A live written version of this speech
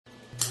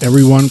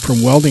Everyone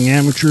from welding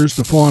amateurs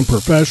to full-on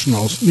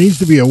professionals needs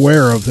to be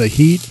aware of the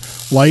heat,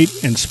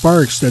 light, and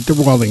sparks that the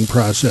welding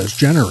process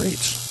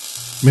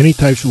generates. Many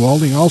types of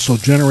welding also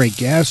generate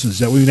gases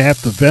that we would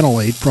have to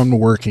ventilate from the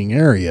working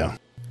area.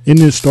 In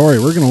this story,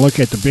 we're going to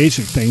look at the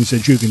basic things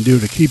that you can do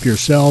to keep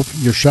yourself,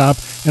 your shop,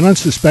 and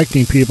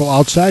unsuspecting people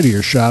outside of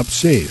your shop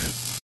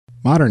safe.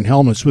 Modern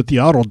helmets with the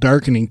auto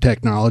darkening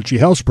technology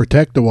helps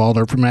protect the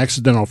welder from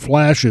accidental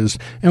flashes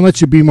and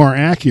lets you be more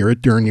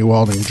accurate during your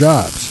welding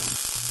jobs.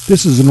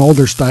 This is an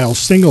older style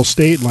single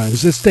state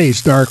lens that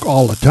stays dark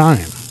all the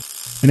time,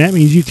 and that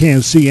means you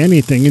can't see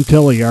anything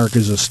until the arc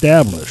is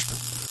established.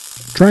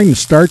 Trying to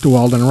start the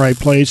weld in the right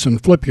place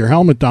and flip your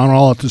helmet down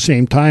all at the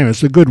same time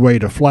is a good way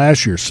to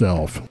flash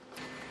yourself.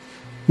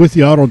 With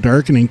the auto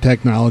darkening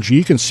technology,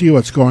 you can see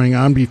what's going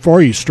on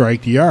before you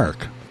strike the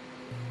arc.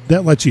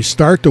 That lets you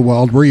start the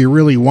weld where you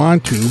really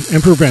want to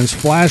and prevents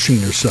flashing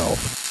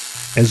yourself.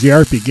 As the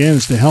arc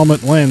begins, the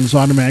helmet lens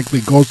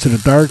automatically goes to the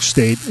dark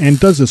state and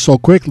does it so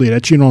quickly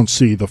that you don't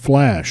see the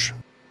flash.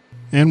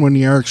 And when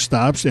the arc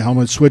stops, the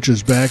helmet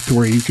switches back to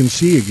where you can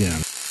see again.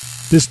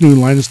 This new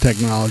lens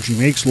technology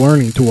makes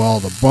learning to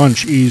weld a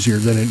bunch easier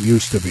than it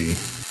used to be.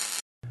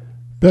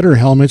 Better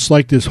helmets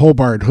like this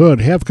Hobart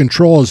hood have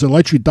controls that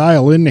let you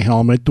dial in the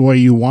helmet the way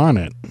you want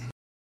it.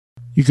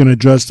 You can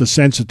adjust the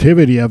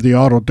sensitivity of the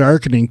auto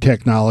darkening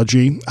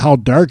technology, how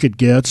dark it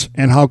gets,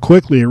 and how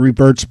quickly it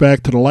reverts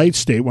back to the light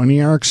state when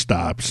the arc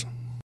stops.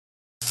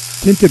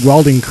 Tinted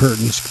welding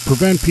curtains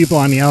prevent people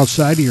on the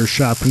outside of your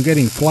shop from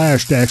getting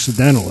flashed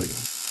accidentally.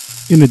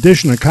 In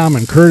addition to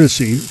common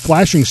courtesy,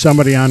 flashing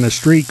somebody on the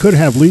street could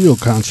have legal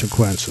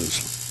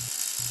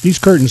consequences. These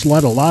curtains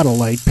let a lot of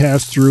light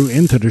pass through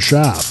into the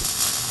shop,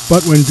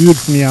 but when viewed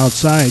from the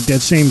outside,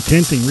 that same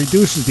tinting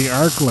reduces the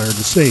arc glare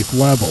to safe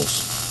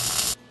levels.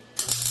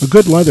 A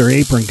good leather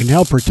apron can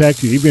help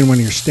protect you even when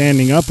you're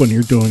standing up when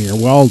you're doing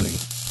your welding.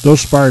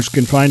 Those sparks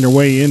can find their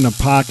way into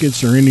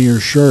pockets or into your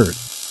shirt.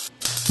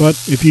 But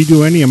if you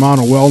do any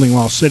amount of welding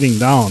while sitting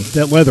down,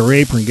 that leather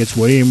apron gets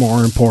way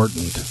more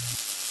important.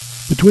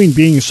 Between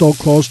being so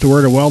close to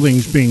where the welding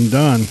is being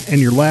done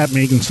and your lap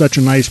making such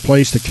a nice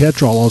place to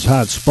catch all those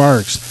hot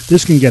sparks,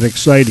 this can get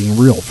exciting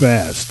real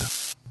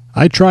fast.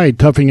 I tried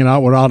toughing it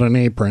out without an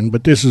apron,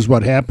 but this is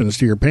what happens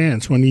to your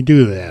pants when you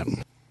do that.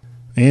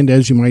 And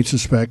as you might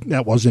suspect,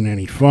 that wasn't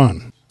any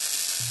fun.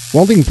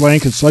 Welding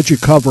blankets let you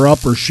cover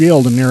up or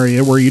shield an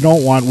area where you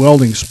don't want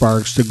welding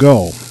sparks to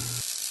go.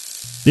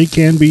 They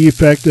can be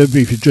effective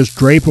if you just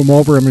drape them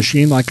over a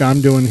machine like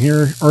I'm doing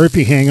here, or if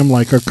you hang them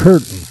like a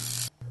curtain.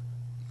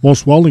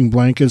 Most welding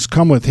blankets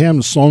come with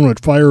hems sewn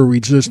with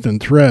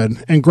fire-resistant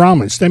thread and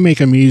grommets that make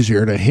them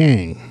easier to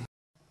hang.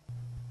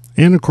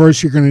 And of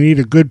course, you're going to need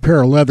a good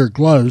pair of leather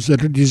gloves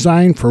that are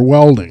designed for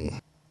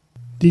welding.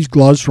 These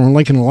gloves from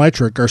Lincoln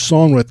Electric are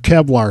sewn with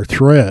Kevlar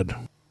thread.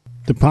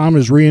 The palm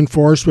is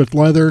reinforced with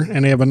leather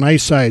and they have a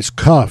nice sized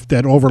cuff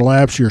that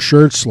overlaps your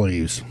shirt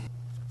sleeves.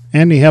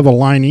 And they have a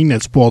lining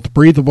that's both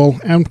breathable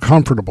and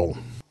comfortable.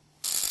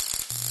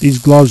 These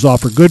gloves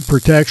offer good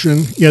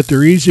protection, yet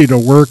they're easy to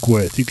work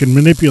with. You can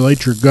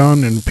manipulate your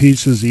gun and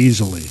pieces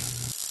easily.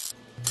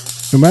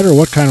 No matter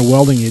what kind of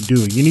welding you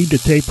do, you need to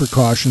take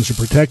precautions to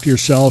protect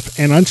yourself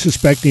and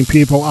unsuspecting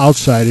people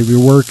outside of your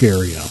work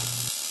area.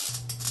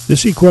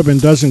 This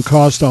equipment doesn't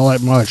cost all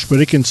that much, but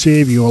it can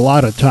save you a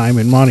lot of time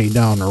and money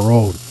down the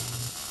road.